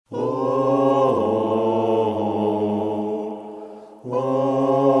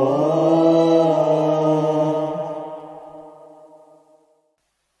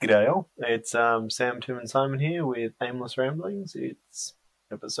it's Sam, Tim, and Simon here with Aimless Ramblings. It's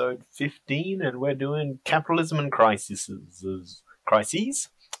episode 15, and we're doing capitalism and crises,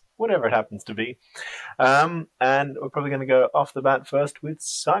 whatever it happens to be. And we're probably going to go off the bat first with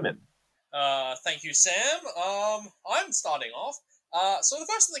Simon. Thank you, Sam. I'm starting off. So the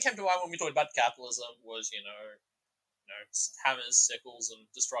first thing that came to mind when we talked about capitalism was, hammers, sickles, and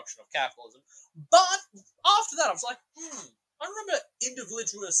destruction of capitalism. But after that, I was like, I remember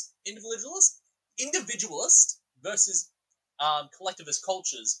individualist versus collectivist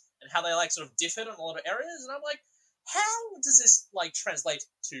cultures and how they sort of differed in a lot of areas. And I'm like, how does this translate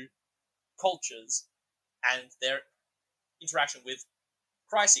to cultures and their interaction with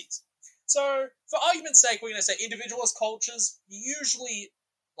crises? So, for argument's sake, we're going to say individualist cultures usually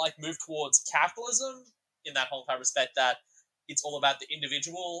move towards capitalism in that whole kind of respect that it's all about the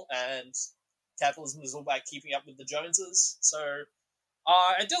individual and capitalism is all about keeping up with the Joneses. So,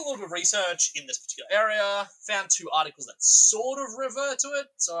 I did a little bit of research in this particular area, found two articles that sort of refer to it,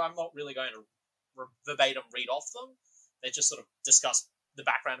 so I'm not really going to verbatim read off them. They just sort of discuss the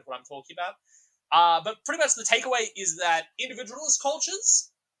background of what I'm talking about. But pretty much the takeaway is that individualist cultures,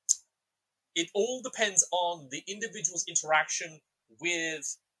 it all depends on the individual's interaction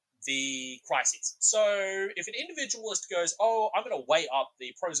with the crises. So if an individualist goes, I'm going to weigh up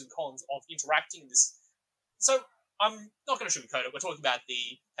the pros and cons of interacting in this. So I'm not going to sugarcoat it. We're talking about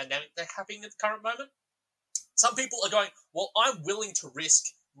the pandemic that's happening at the current moment. Some people are going, well, I'm willing to risk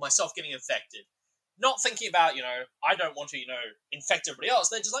myself getting infected. Not thinking about, I don't want to, infect everybody else.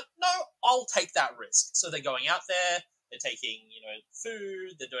 They're just like, no, I'll take that risk. So they're going out there, they're taking,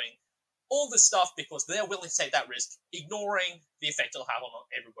 food, they're doing all this stuff because they're willing to take that risk, ignoring the effect it'll have on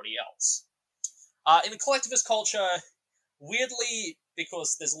everybody else. In a collectivist culture, weirdly,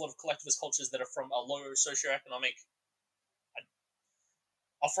 because there's a lot of collectivist cultures that are from a low socioeconomic,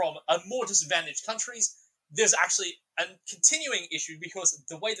 are from a more disadvantaged countries, there's actually a continuing issue because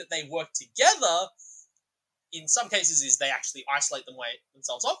the way that they work together, in some cases, is they actually isolate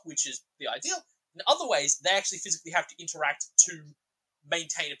themselves off, which is the ideal. In other ways, they actually physically have to interact to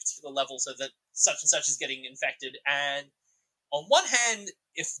maintain a particular level so that such and such is getting infected. And on one hand,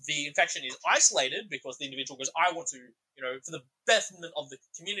 if the infection is isolated because the individual goes, I want to, for the betterment of the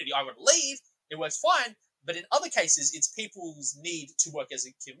community, I want to leave, it works fine. But in other cases, it's people's need to work as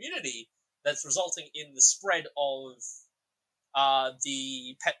a community that's resulting in the spread of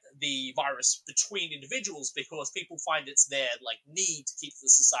the virus between individuals because people find it's their need to keep the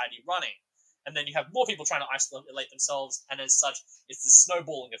society running. And then you have more people trying to isolate themselves, and as such, it's this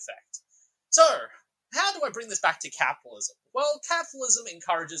snowballing effect. So, how do I bring this back to capitalism? Well, capitalism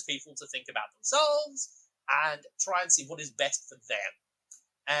encourages people to think about themselves and try and see what is best for them.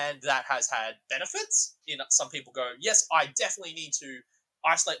 And that has had benefits. Some people go, yes, I definitely need to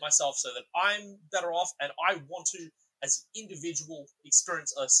isolate myself so that I'm better off, and I want to, as an individual,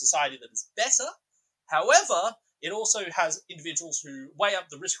 experience a society that is better. However, it also has individuals who weigh up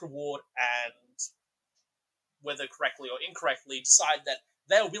the risk-reward and, whether correctly or incorrectly, decide that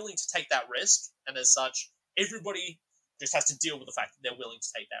they're willing to take that risk, and as such, everybody just has to deal with the fact that they're willing to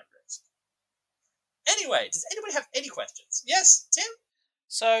take that risk. Anyway, does anybody have any questions? Yes, Tim?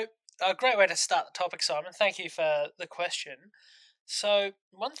 So, a great way to start the topic, Simon. Thank you for the question. So,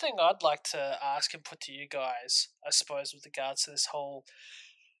 one thing I'd like to ask and put to you guys, I suppose, with regards to this whole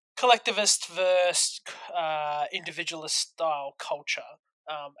collectivist versus individualist style culture,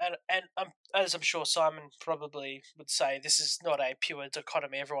 and as I'm sure Simon probably would say, this is not a pure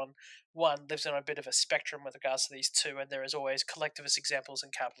dichotomy. Everyone lives on a bit of a spectrum with regards to these two, and there is always collectivist examples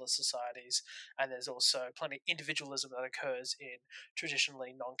in capitalist societies, and there's also plenty of individualism that occurs in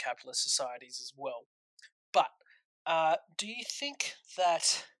traditionally non-capitalist societies as well. But do you think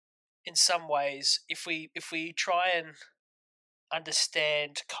that in some ways, if we try and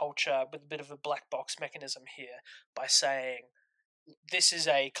understand culture with a bit of a black box mechanism here by saying this is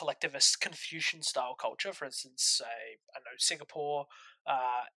a collectivist Confucian style culture, for instance, say, I don't know, Singapore,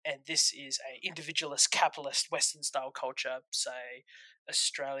 and this is a individualist capitalist Western style culture, say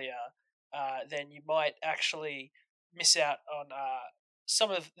Australia, then you might actually miss out on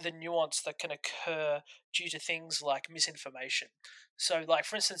some of the nuance that can occur due to things like misinformation. So,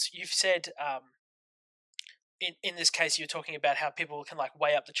 for instance, you've said in this case, you're talking about how people can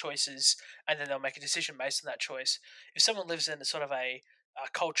weigh up the choices and then they'll make a decision based on that choice. If someone lives in a sort of a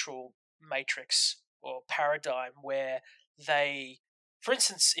cultural matrix or paradigm where they, for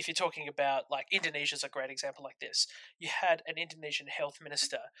instance, if you're talking about Indonesia's a great example like this, you had an Indonesian health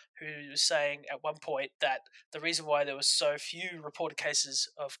minister who was saying at one point that the reason why there was so few reported cases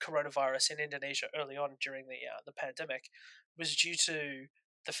of coronavirus in Indonesia early on during the pandemic was due to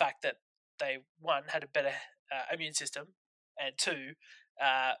the fact that they, one, had a better immune system, and two,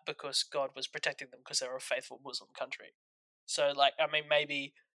 because God was protecting them because they were a faithful Muslim country. So, like, I mean,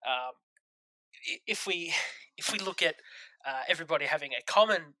 maybe if we if we look at everybody having a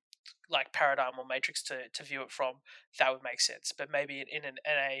common like paradigm or matrix to view it from, that would make sense. But maybe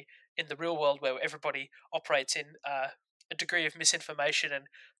in the real world where everybody operates in a degree of misinformation and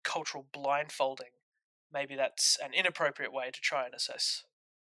cultural blindfolding, maybe that's an inappropriate way to try and assess.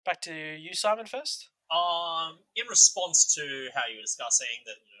 Back to you, Simon, first. In response to how you were discussing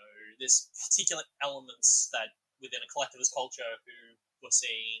that, there's particular elements that within a collectivist culture who were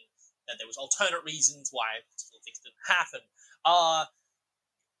seeing that there was alternate reasons why particular things didn't happen.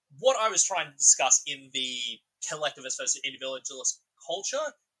 What I was trying to discuss in the collectivist versus individualist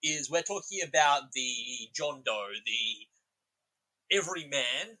culture is we're talking about the John Doe, the every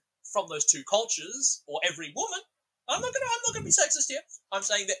man from those two cultures, or every woman. I'm not gonna be sexist here. I'm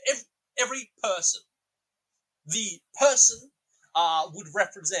saying that every person, the person, would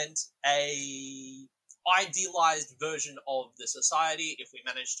represent a idealized version of the society. If we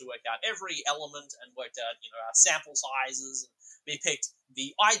managed to work out every element and worked out, our sample sizes, and we picked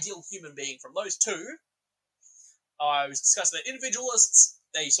the ideal human being from those two. I was discussing that individualists,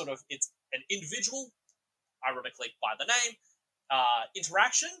 it's an individual, ironically by the name,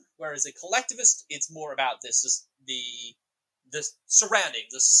 interaction, whereas a collectivist, it's more about the surrounding,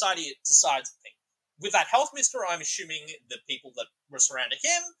 the society it decides thing. With that health minister, I'm assuming the people that were surrounding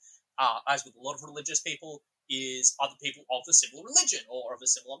him, as with a lot of religious people, is other people of a similar religion or of a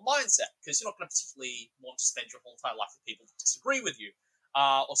similar mindset, because you're not going to particularly want to spend your whole entire life with people that disagree with you.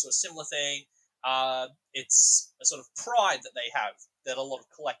 Also, a similar thing, it's a sort of pride that they have, that a lot of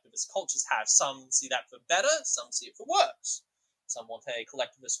collectivist cultures have. Some see that for better, some see it for worse. Some want a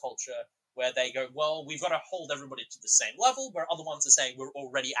collectivist culture where they go, well, we've got to hold everybody to the same level, where other ones are saying we're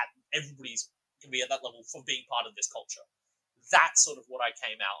already everybody's can be at that level for being part of this culture. That's sort of what I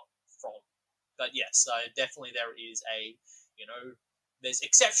came out from. But yes, definitely there is there's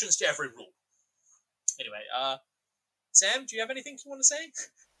exceptions to every rule. Anyway, Sam, do you have anything you want to say?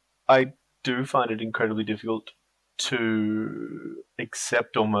 I do find it incredibly difficult to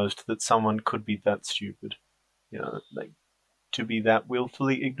accept almost that someone could be that stupid. Like, to be that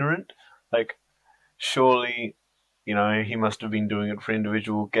willfully ignorant. Like, surely, he must have been doing it for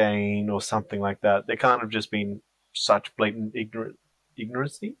individual gain or something like that. There can't have just been such blatant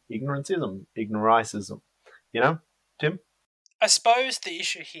ignorancism. Tim? I suppose the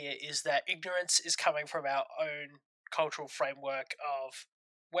issue here is that ignorance is coming from our own cultural framework of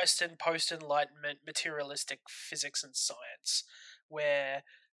Western post-Enlightenment materialistic physics and science, where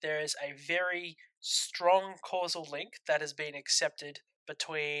there is a very strong causal link that has been accepted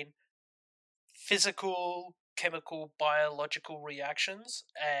between physical, chemical, biological reactions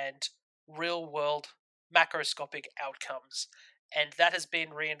and real-world macroscopic outcomes. And that has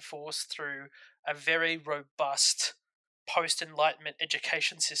been reinforced through a very robust post-Enlightenment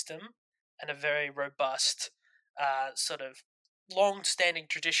education system and a very robust sort of long-standing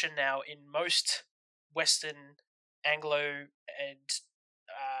tradition now in most Western Anglo and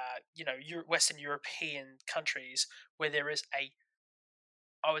Western European countries, where there is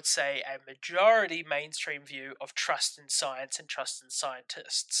I would say, a majority mainstream view of trust in science and trust in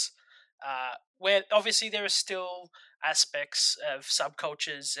scientists. Where obviously there are still aspects of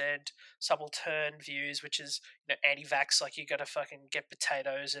subcultures and subaltern views, which is anti-vax, like you got to fucking get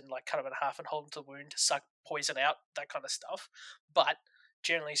potatoes and like cut them in half and hold them to the wound to suck poison out, that kind of stuff. But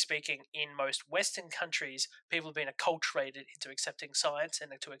generally speaking, in most Western countries, people have been acculturated into accepting science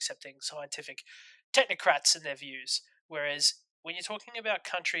and into accepting scientific technocrats and their views. Whereas when you're talking about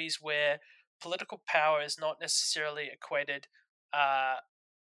countries where political power is not necessarily equated,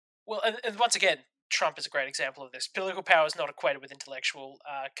 and once again, Trump is a great example of this. Political power is not equated with intellectual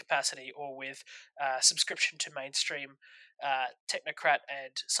capacity or with subscription to mainstream technocrat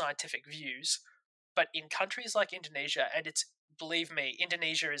and scientific views. But in countries like Indonesia, and believe me,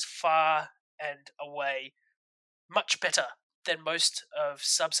 Indonesia is far and away much better than most of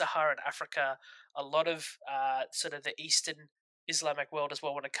sub-Saharan Africa, a lot of sort of the Eastern Islamic world as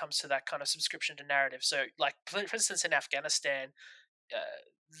well when it comes to that kind of subscription to narrative. So, like, for instance, in Afghanistan,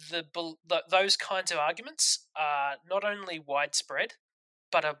 those kinds of arguments are not only widespread,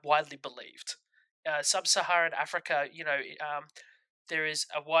 but are widely believed. Sub-Saharan Africa, there is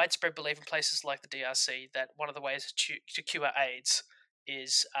a widespread belief in places like the DRC that one of the ways to cure AIDS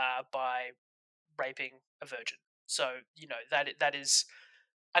is by raping a virgin. So, that is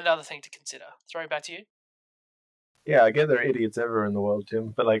another thing to consider. Throwing back to you. Yeah, I get there are idiots everywhere in the world,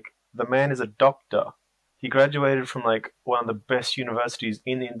 Tim, but like, the man is a doctor. He graduated from like one of the best universities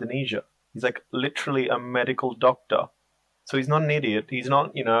in Indonesia. He's like literally a medical doctor. So he's not an idiot. He's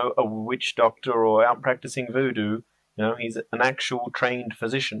not, a witch doctor or out practicing voodoo. He's an actual trained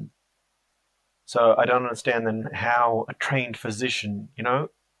physician. So I don't understand then how a trained physician, so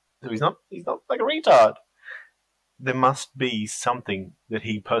he's not like a retard. There must be something that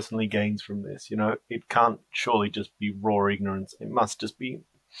he personally gains from this. It can't surely just be raw ignorance. It must just be,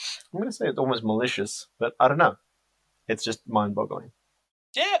 I'm going to say it's almost malicious, but I don't know. It's just mind-boggling.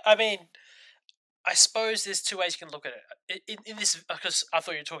 Yeah, I mean, I suppose there's two ways you can look at it. In this, because I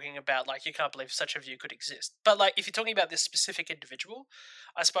thought you were talking about, like, you can't believe such a view could exist. But, like, if you're talking about this specific individual,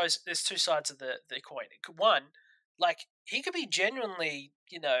 I suppose there's two sides of the coin. One, like, he could be genuinely,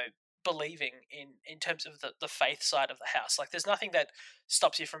 believing in terms of the faith side of the house. Like, there's nothing that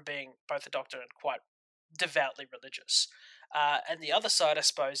stops you from being both a doctor and quite devoutly religious. And the other side, I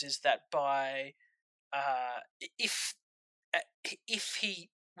suppose, is that by if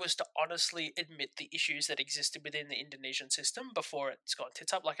he was to honestly admit the issues that existed within the Indonesian system before it's gone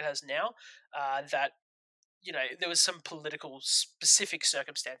tits up like it has now, that there was some political specific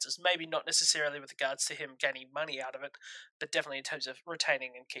circumstances, maybe not necessarily with regards to him gaining money out of it, but definitely in terms of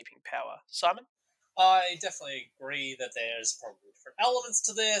retaining and keeping power. Simon? I definitely agree that there's probably different elements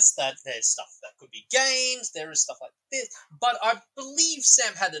to this, that there's stuff that could be gained, there is stuff like this, but I believe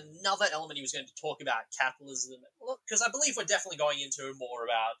Sam had another element he was going to talk about, capitalism, because I believe we're definitely going into more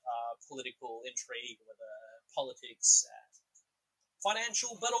about political intrigue, whether politics,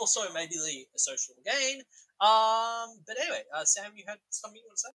 financial, but also maybe the social gain. But anyway, Sam, you had something you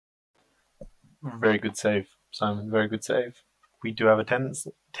want to say? Very good save, Simon. Very good save. We do have a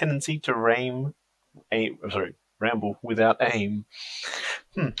tendency to ramble without aim.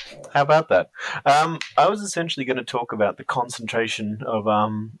 How about that? I was essentially going to talk about the concentration of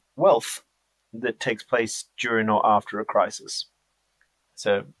wealth that takes place during or after a crisis.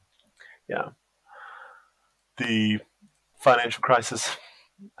 So, yeah, the financial crisis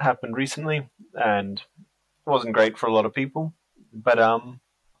happened recently, and it wasn't great for a lot of people. But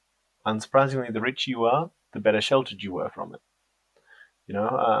unsurprisingly, the richer you are, the better sheltered you were from it. Where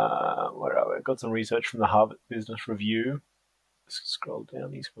are we? I got some research from the Harvard Business Review. Scroll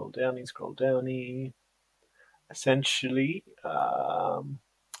down. Essentially,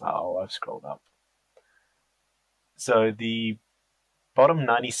 I've scrolled up. So the bottom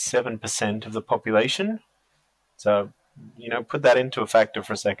 97% of the population, so, put that into a factor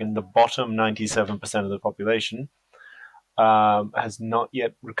for a second, the bottom 97% of the population has not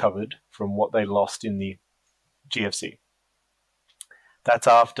yet recovered from what they lost in the GFC. That's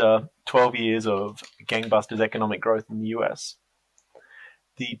after 12 years of gangbusters economic growth in the US.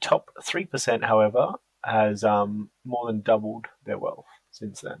 The top 3%, however, has more than doubled their wealth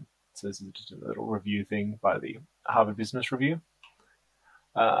since then. So this is just a little review thing by the Harvard Business Review.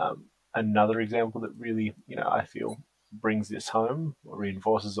 Another example that really, I feel brings this home or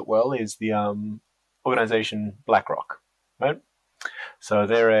reinforces it well is the organization BlackRock, right? So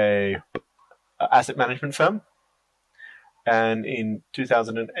they're a asset management firm. And in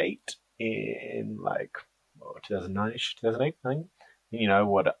 2008, in 2009-ish, 2008, I think,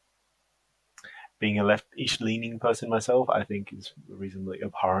 being a left-ish leaning person myself, I think is a reasonably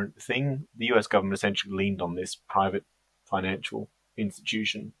abhorrent thing. The US government essentially leaned on this private financial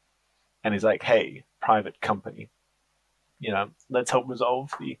institution and is like, hey, private company, let's help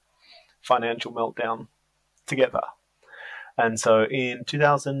resolve the financial meltdown together. And so in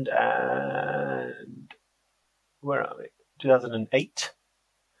 2008,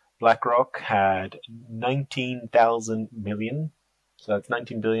 BlackRock had 19,000 million, so that's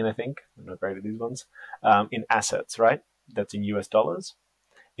 19 billion, I think. I'm not great at these ones, in assets, right? That's in US dollars.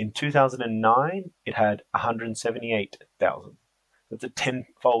 In 2009, it had 178,000. That's a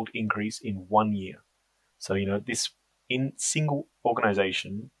tenfold increase in 1 year. So, this in single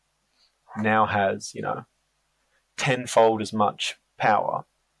organization now has, tenfold as much power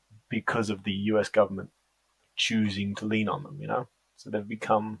because of the US government choosing to lean on them, So they've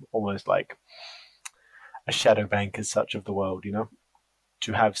become almost like a shadow bank as such of the world,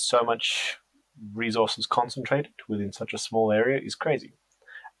 To have so much resources concentrated within such a small area is crazy.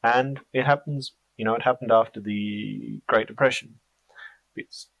 And it happens, it happened after the Great Depression.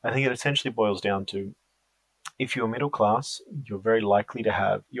 I think it essentially boils down to, if you're middle class, you're very likely to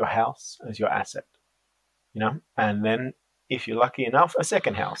have your house as your asset, and then if you're lucky enough, a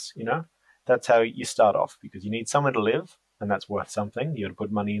second house, That's how you start off, because you need somewhere to live, and that's worth something. You got to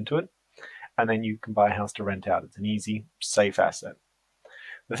put money into it, and then you can buy a house to rent out. It's an easy, safe asset.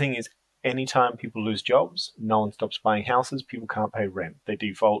 The thing is, anytime people lose jobs, no one stops buying houses. People can't pay rent. They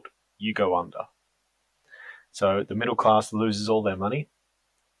default. You go under. So the middle class loses all their money,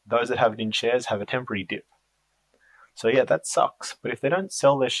 Those that have it in shares have a temporary dip. So yeah, that sucks. But if they don't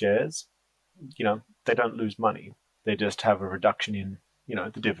sell their shares, they don't lose money. They just have a reduction in,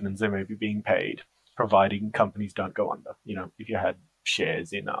 the dividends they may be being paid, providing companies don't go under. If you had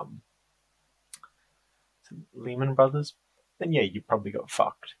shares in Lehman Brothers, then yeah, you probably got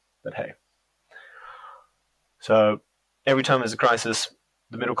fucked. But hey. So every time there's a crisis,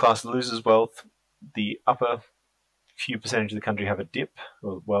 the middle class loses wealth, the upper few percentage of the country have a dip,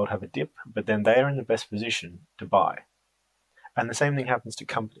 or the world have a dip, but then they are in the best position to buy. And the same thing happens to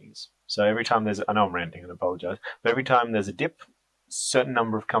companies. So every time I know I'm ranting and apologize, but every time there's a dip, certain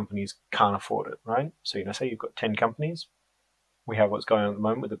number of companies can't afford it, right? So, say you've got 10 companies, we have what's going on at the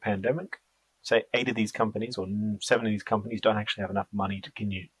moment with the pandemic. Say 8 of these companies or 7 of these companies don't actually have enough money to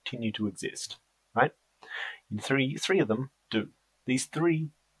continue to exist, right? And three of them do. These 3,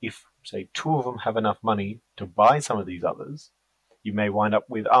 if say 2 of them have enough money to buy some of these others, you may wind up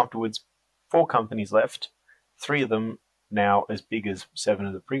with afterwards 4 companies left, 3 of them now as big as 7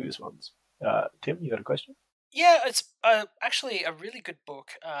 of the previous ones. Tim, you got a question? Yeah, it's actually a really good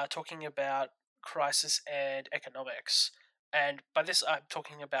book talking about crisis and economics. And by this, I'm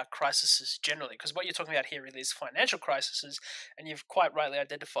talking about crises generally, because what you're talking about here really is financial crises, and you've quite rightly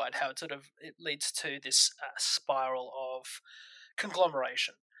identified how it leads to this spiral of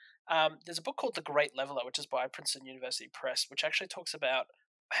conglomeration. There's a book called The Great Leveler, which is by Princeton University Press, which actually talks about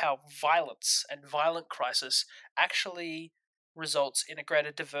how violence and violent crisis actually results in a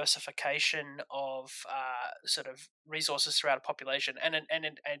greater diversification of sort of resources throughout a population and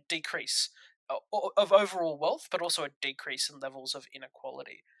a decrease of overall wealth, but also a decrease in levels of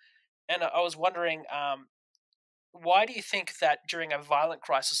inequality. And I was wondering, why do you think that during a violent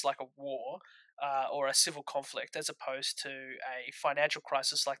crisis like a war or a civil conflict, as opposed to a financial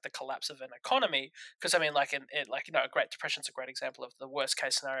crisis like the collapse of an economy? Because I mean, a Great Depression is a great example of the worst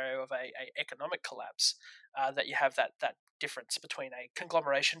case scenario of a economic collapse. That you have that difference between a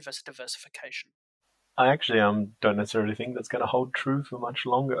conglomeration versus diversification. I actually don't necessarily think that's going to hold true for much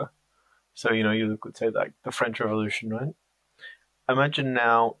longer. So, you could say like the French Revolution, right? Imagine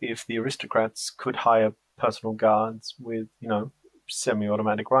now if the aristocrats could hire personal guards with,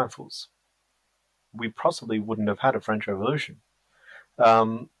 semi-automatic rifles. We possibly wouldn't have had a French Revolution.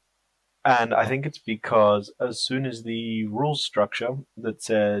 And I think it's because as soon as the rules structure that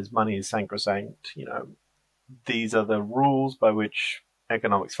says money is sacrosanct, these are the rules by which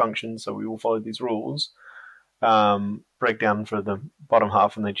economics functions, so we will follow these rules, break down for the bottom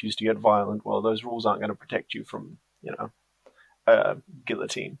half and they choose to get violent, well, those rules aren't going to protect you from,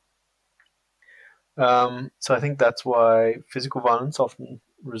 guillotine. So I think that's why physical violence often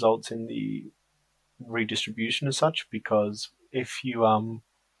results in the redistribution as such, because if you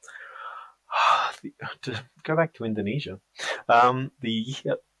to go back to Indonesia, the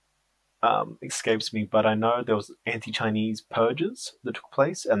escapes me, but I know there was anti-Chinese purges that took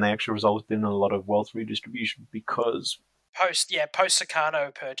place, and they actually resulted in a lot of wealth redistribution because post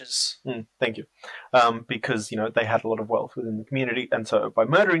Sukarno purges. Thank you. Because they had a lot of wealth within the community, and so by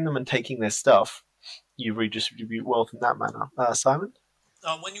murdering them and taking their stuff, you redistribute wealth in that manner. Simon?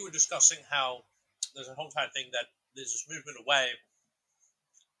 When you were discussing how there's a whole entire thing that there's this movement away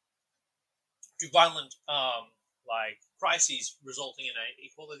to violent crises resulting in a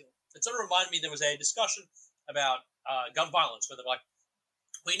equality, it sort of reminded me there was a discussion about gun violence where they're like,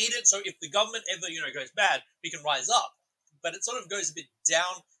 we need it so if the government ever goes bad, we can rise up. But it sort of goes a bit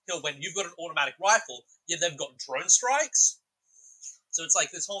downhill when you've got an automatic rifle, yet they've got drone strikes. So it's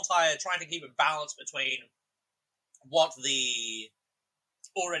like this whole entire trying to keep a balance between what the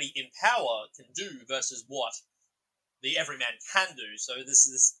already in power can do versus what the everyman can do. So this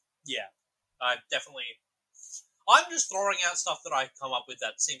is, I'm just throwing out stuff that I come up with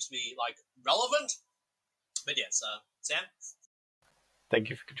that seems to be relevant. But yes, Sam? Thank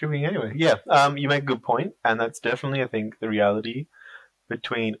you for contributing anyway. Yeah, you make a good point, and that's definitely, I think, the reality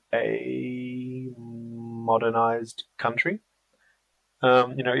between a modernized country.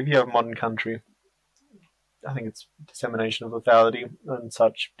 If you have a modern country, I think it's dissemination of lethality and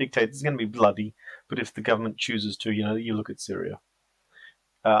such dictates it's going to be bloody. But if the government chooses to, you look at Syria,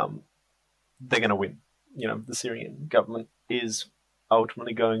 they're going to win. The Syrian government is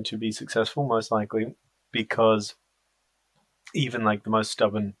ultimately going to be successful, most likely, because even the most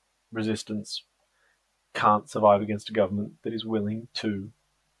stubborn resistance can't survive against a government that is willing to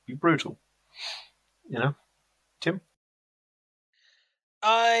be brutal. Tim?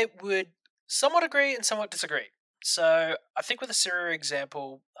 I would somewhat agree and somewhat disagree. So I think with the Syria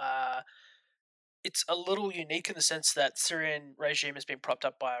example, it's a little unique in the sense that Syrian regime has been propped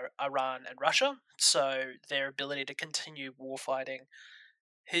up by Iran and Russia, so their ability to continue war fighting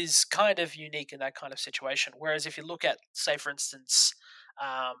he's kind of unique in that kind of situation. Whereas if you look at, say, for instance,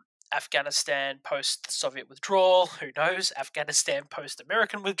 Afghanistan post Soviet withdrawal, who knows? Afghanistan post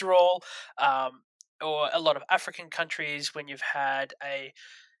American withdrawal, or a lot of African countries when you've had a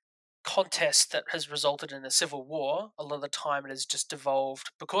contest that has resulted in a civil war, a lot of the time it has just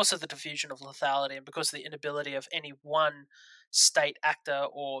devolved because of the diffusion of lethality and because of the inability of any one state actor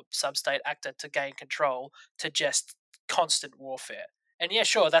or sub-state actor to gain control to just constant warfare. And yeah,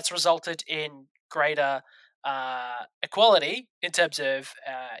 sure, that's resulted in greater equality in terms of,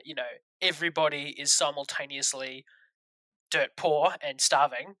 everybody is simultaneously dirt poor and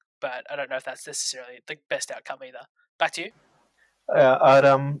starving, but I don't know if that's necessarily the best outcome either. Back to you.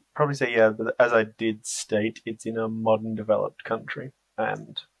 I'd probably say yeah, but as I did state, it's in a modern developed country,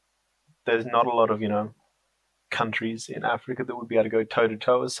 and there's not a lot of countries in Africa that would be able to go toe to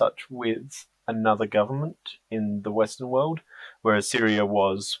toe as such with another government in the Western world, whereas Syria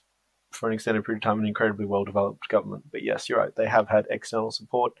was, for an extended period of time, an incredibly well developed government. But yes, you're right; they have had external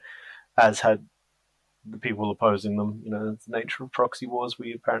support, as had the people opposing them. It's the nature of proxy wars.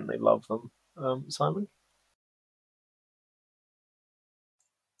 We apparently love them. Simon?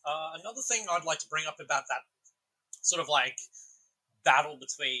 Another thing I'd like to bring up about that sort of like battle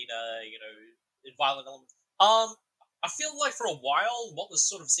between violent elements. I feel like for a while, what was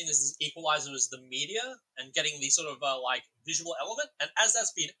sort of seen as an equalizer was the media and getting the sort of like visual element, and as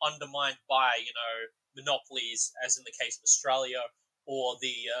that's been undermined by monopolies, as in the case of Australia, or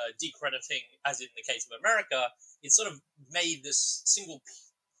the decrediting, as in the case of America, it sort of made this single.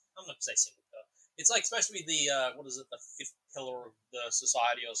 I'm not going to say single pillar. It's like supposed to be the what is it, the fifth pillar of the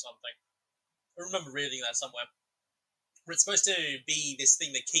society or something. I remember reading that somewhere. Where it's supposed to be this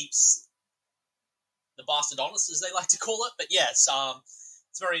thing that keeps the bastard honest, as they like to call it. But yes,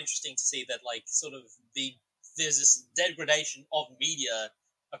 it's very interesting to see that like sort of there's this degradation of media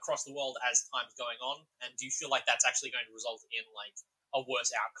across the world as time's going on. And do you feel like that's actually going to result in like a worse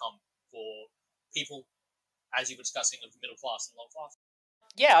outcome for people, as you were discussing, of the middle class and low class?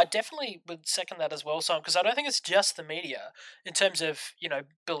 Yeah, I definitely would second that as well, Sam, because I don't think it's just the media. In terms of,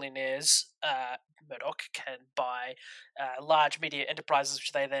 billionaires, Murdoch can buy large media enterprises,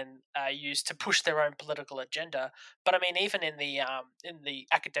 which they then use to push their own political agenda. But I mean, even in the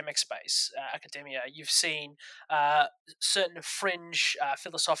academic space, academia, you've seen certain fringe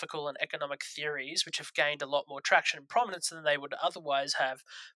philosophical and economic theories which have gained a lot more traction and prominence than they would otherwise have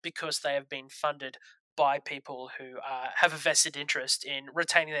because they have been funded by people who have a vested interest in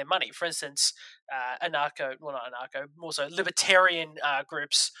retaining their money. For instance, not anarcho, more so libertarian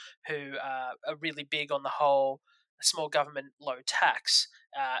groups who are really big on the whole small government, low tax,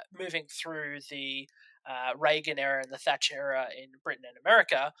 moving through the Reagan era and the Thatcher era in Britain and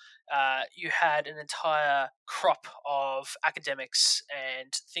America. You had an entire crop of academics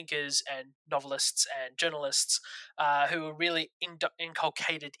and thinkers and novelists and journalists who were really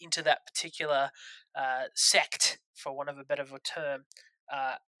inculcated into that particular sect, for want of a better term,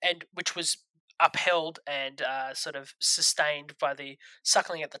 and which was upheld and sort of sustained by the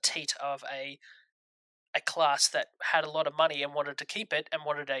suckling at the teat of a class that had a lot of money and wanted to keep it and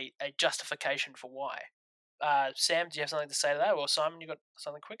wanted a justification for why. Sam, do you have something to say to that? Or Simon, you got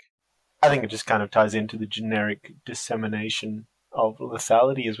something quick? I think it just kind of ties into the generic dissemination of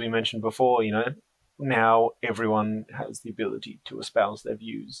lethality, as we mentioned before. Now everyone has the ability to espouse their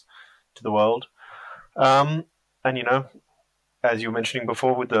views to the world. And as you were mentioning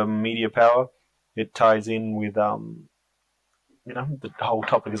before, with the media power, it ties in with the whole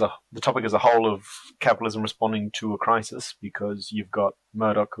topic as a whole of capitalism responding to a crisis, because you've got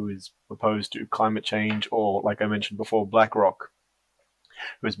Murdoch, who is opposed to climate change, or like I mentioned before, BlackRock,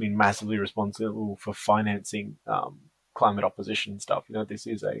 who has been massively responsible for financing climate opposition stuff. This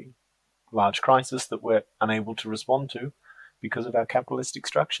is a large crisis that we're unable to respond to because of our capitalistic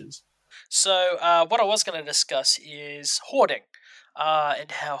structures. So, what I was going to discuss is hoarding, and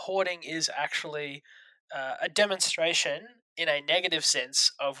how hoarding is actually a demonstration, in a negative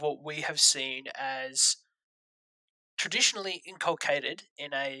sense, of what we have seen as traditionally inculcated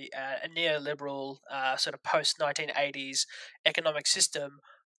in a neoliberal sort of post 1980s economic system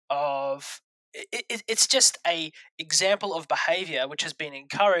of it's just a example of behavior which has been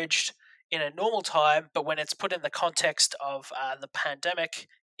encouraged in a normal time, but when it's put in the context of the pandemic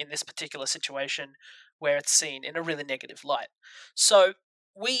in this particular situation, where it's seen in a really negative light. So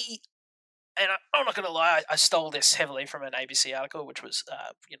we and I'm not going to lie, I stole this heavily from an ABC article, which was,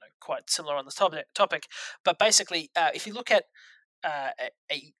 quite similar on this topic. But basically, if you look at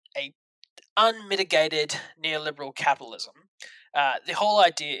a unmitigated neoliberal capitalism, the whole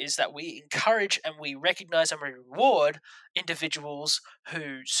idea is that we encourage and we recognize and we reward individuals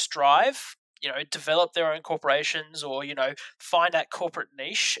who strive, develop their own corporations, or find that corporate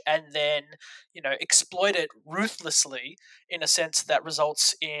niche and then exploit it ruthlessly in a sense that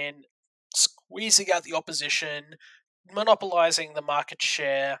results in squeezing out the opposition, monopolizing the market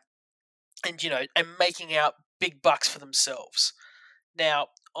share, and making out big bucks for themselves. Now,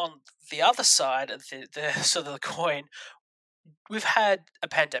 on the other side of the sort of the coin, we've had a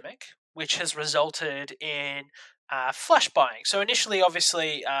pandemic, which has resulted in flash buying. So initially,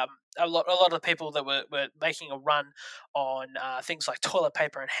 obviously, a lot of people that were making a run on things like toilet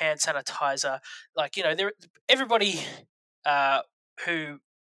paper and hand sanitizer, like everybody who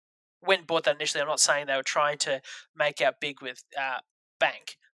went and bought that initially. I'm not saying they were trying to make out big with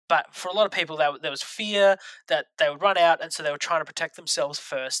bank, but for a lot of people, there was fear that they would run out, and so they were trying to protect themselves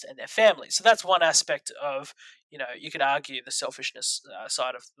first and their families. So that's one aspect of, you could argue the selfishness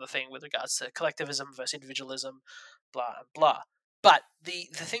side of the thing with regards to collectivism versus individualism, blah, blah. But the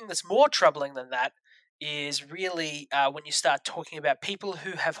thing that's more troubling than that is really when you start talking about people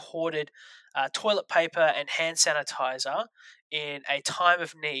who have hoarded toilet paper and hand sanitizer in a time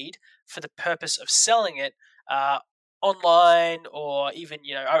of need for the purpose of selling it online, or even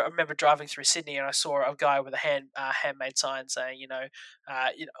I remember driving through Sydney and I saw a guy with a handmade sign saying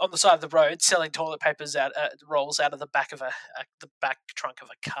on the side of the road selling toilet papers out rolls out of the back of the back trunk of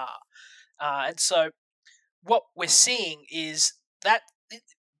a car, and so what we're seeing is that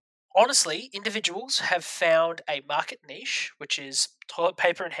honestly, individuals have found a market niche, which is toilet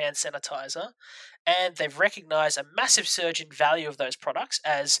paper and hand sanitizer, and they've recognized a massive surge in value of those products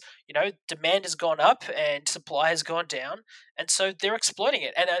as, demand has gone up and supply has gone down, and so they're exploiting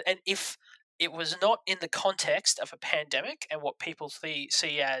it. And if it was not in the context of a pandemic and what people see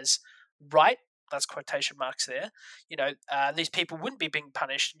as right, that's quotation marks there, these people wouldn't be being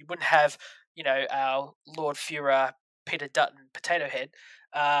punished. You wouldn't have, our Lord Führer, Peter Dutton, Potato Head,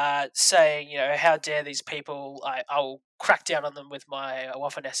 saying, how dare these people, I'll crack down on them with my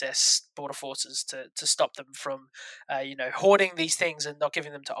Waffen SS border forces to stop them from, hoarding these things and not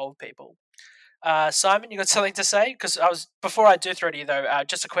giving them to old people. Simon, you got something to say? Because before I do throw to you though,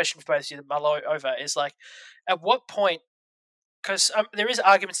 just a question for both of you to mull over is like, at what point, because there is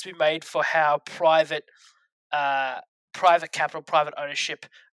arguments to be made for how private capital, private ownership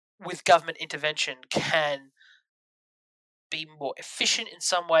with government intervention can be more efficient in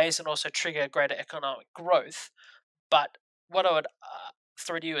some ways and also trigger greater economic growth. But what I would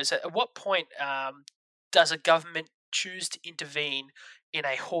throw to you is, at what point does a government choose to intervene in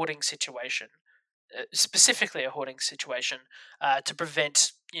a hoarding situation, specifically a hoarding situation, to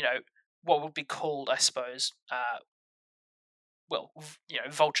prevent, what would be called, I suppose,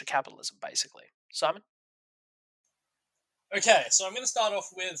 vulture capitalism, basically. Simon? Okay, so I'm going to start off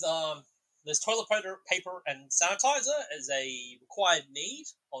with there's toilet paper and sanitizer as a required need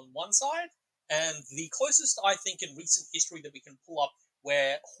on one side, and the closest I think in recent history that we can pull up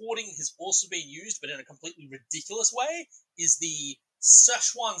where hoarding has also been used, but in a completely ridiculous way, is the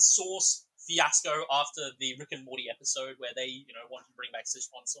Szechuan sauce fiasco after the Rick and Morty episode where they, wanted to bring back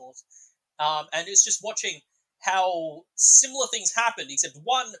Szechuan sauce. And it's just watching how similar things happened, except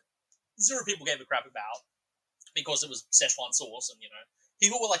one, zero people gave a crap about, because it was Szechuan sauce, and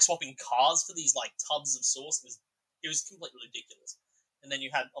people were like swapping cars for these like tubs of sauce. It was completely ridiculous. And then you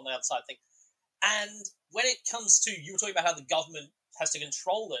had on the other side thing. And when it comes to, you were talking about how the government has to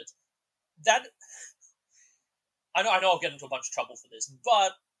control it, that I know I'll get into a bunch of trouble for this,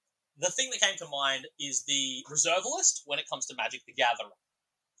 but the thing that came to mind is the reserve list when it comes to Magic the Gathering,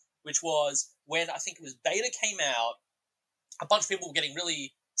 which was when I think it was beta came out. A bunch of people were getting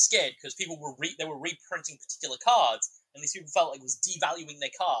really scared because people were reprinting particular cards, and these people felt like it was devaluing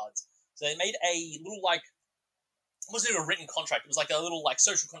their cards. So they made a little it wasn't even a written contract. It was like a little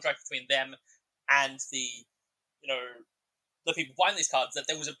social contract between them and the people buying these cards, that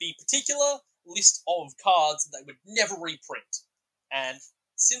there was a particular list of cards that they would never reprint. And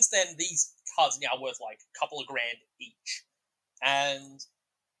since then, these cards are now worth like a couple of grand each, and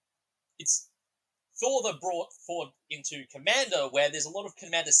it's further brought forward into Commander, where there's a lot of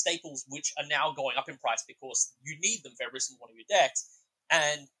Commander staples which are now going up in price because you need them for every single one of your decks,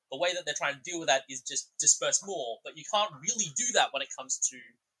 and the way that they're trying to deal with that is just disperse more, but you can't really do that when it comes to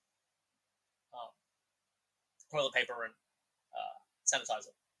toilet paper and sanitizer.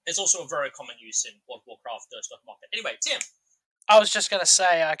 It's also a very common use in World of Warcraft, Stock Market. Anyway, Tim. I was just going to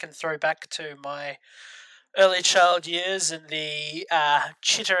say, I can throw back to my early child years and the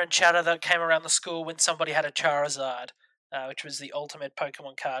chitter and chatter that came around the school when somebody had a Charizard, which was the ultimate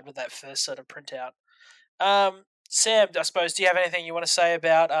Pokemon card with that first sort of printout. Sam, I suppose, do you have anything you want to say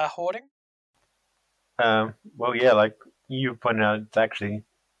about hoarding? Well, yeah, like you pointed out, it's actually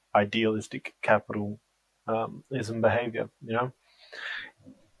idealistic capitalism behavior.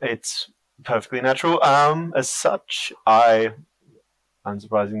 It's perfectly natural. As such, I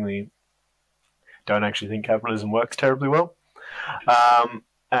unsurprisingly don't actually think capitalism works terribly well.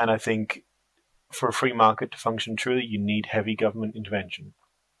 And I think for a free market to function truly, you need heavy government intervention.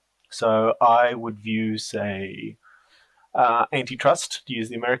 So I would view, say, antitrust, to use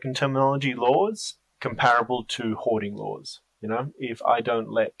the American terminology, laws comparable to hoarding laws. If I don't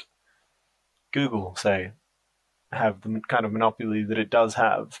let Google, say, have the kind of monopoly that it does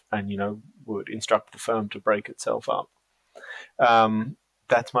have, and would instruct the firm to break itself up,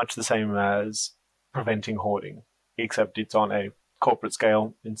 that's much the same as preventing hoarding, except it's on a corporate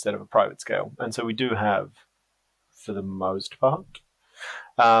scale instead of a private scale. And so we do have, for the most part,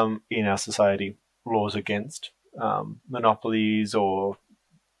 in our society, laws against monopolies or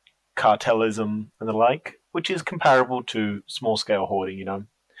cartelism and the like, which is comparable to small scale hoarding.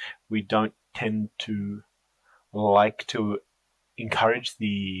 We don't tend to like to encourage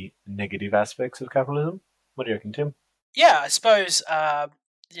the negative aspects of capitalism. What do you reckon, Tim? Yeah, I suppose that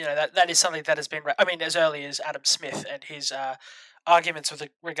is something that has been. I mean, as early as Adam Smith and his arguments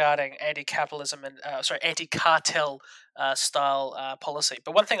regarding anti-capitalism and anti-cartel style policy.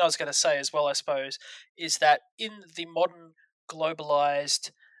 But one thing I was going to say as well, I suppose, is that in the modern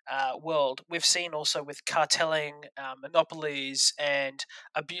globalized world, we've seen also with cartelling, monopolies, and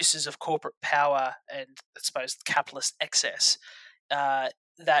abuses of corporate power, and I suppose capitalist excess,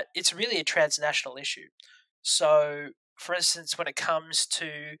 that it's really a transnational issue. So, for instance, when it comes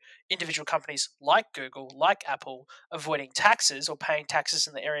to individual companies like Google, like Apple, avoiding taxes or paying taxes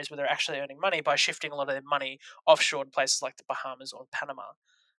in the areas where they're actually earning money by shifting a lot of their money offshore to places like the Bahamas or Panama.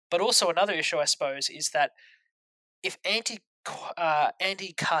 But also another issue, I suppose, is that if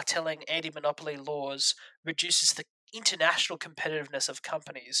anti-cartelling, anti-monopoly laws reduces the international competitiveness of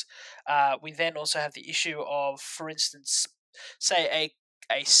companies, we then also have the issue of, for instance, say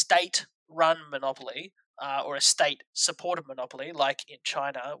a state-run monopoly or a state-supported monopoly, like in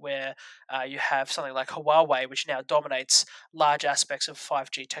China, where you have something like Huawei, which now dominates large aspects of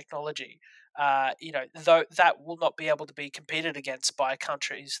 5G technology. Though that will not be able to be competed against by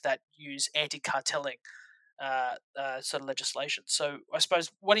countries that use anti-cartelling sort of legislation. So I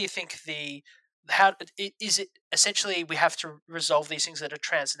suppose, what do you think how is it essentially we have to resolve these things at a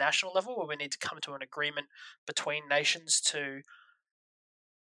transnational level, or we need to come to an agreement between nations to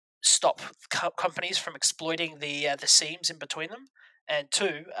stop companies from exploiting the seams in between them? And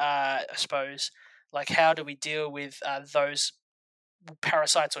two, I suppose, like how do we deal with those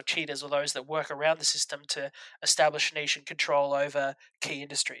parasites or cheaters or those that work around the system to establish niche and control over key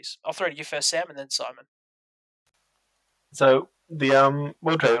industries? I'll throw it to you first, Sam, and then Simon. So the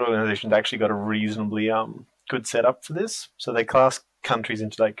World Trade Organization's actually got a reasonably good setup for this. So they class countries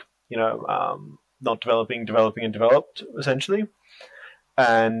into not developing, developing, and developed, essentially.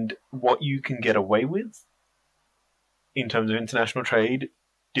 And what you can get away with in terms of international trade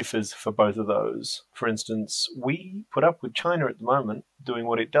differs for both of those. For instance, we put up with China at the moment doing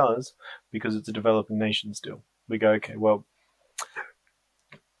what it does because it's a developing nation still. We go, okay, well,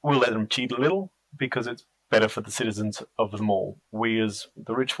 we'll let them cheat a little because it's better for the citizens of them all. We, as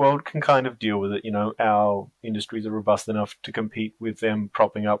the rich world, can kind of deal with it. Our industries are robust enough to compete with them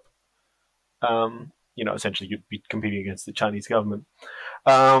propping up. Essentially, you'd be competing against the Chinese government.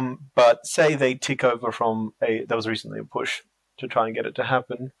 But say they tick over from there was recently a push to try and get it to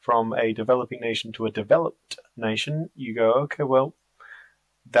happen from a developing nation to a developed nation. You go, okay, well,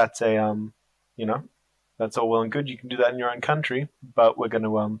 that's that's all well and good. You can do that in your own country, but we're going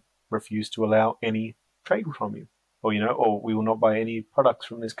to refuse to allow any trade from you, or we will not buy any products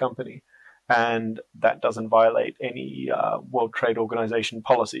from this company, and that doesn't violate any World Trade Organization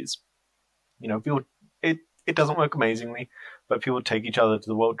policies. People, it doesn't work amazingly, but people take each other to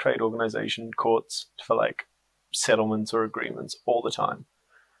the World Trade Organization courts for settlements or agreements all the time.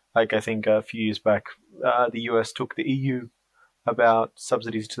 I think a few years back, the US took the EU about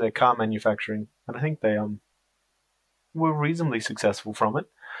subsidies to their car manufacturing, and I think they were reasonably successful from it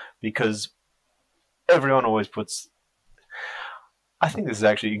because everyone always puts. I think this is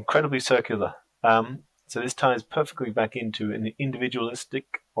actually incredibly circular. So this ties perfectly back into an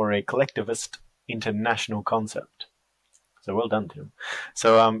individualistic or a collectivist international concept. So well done, Tim.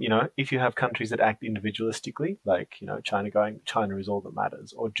 So, if you have countries that act individualistically, like, China going, China is all that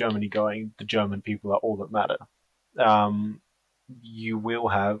matters, or Germany going, the German people are all that matter, you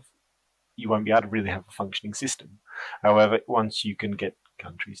won't be able to really have a functioning system. However, once you can get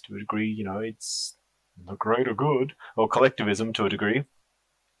countries to agree, it's the greater good, or collectivism to a degree,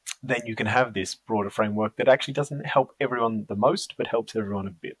 then you can have this broader framework that actually doesn't help everyone the most, but helps everyone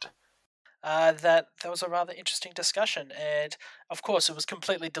a bit. That was a rather interesting discussion, and of course, it was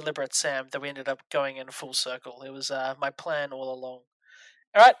completely deliberate, Sam, that we ended up going in full circle. It was my plan all along.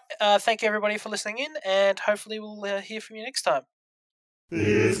 All right, thank you everybody for listening in, and hopefully we'll hear from you next time.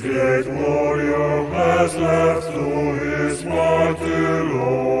 This great warrior has left to his mighty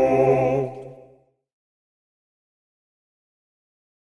Lord.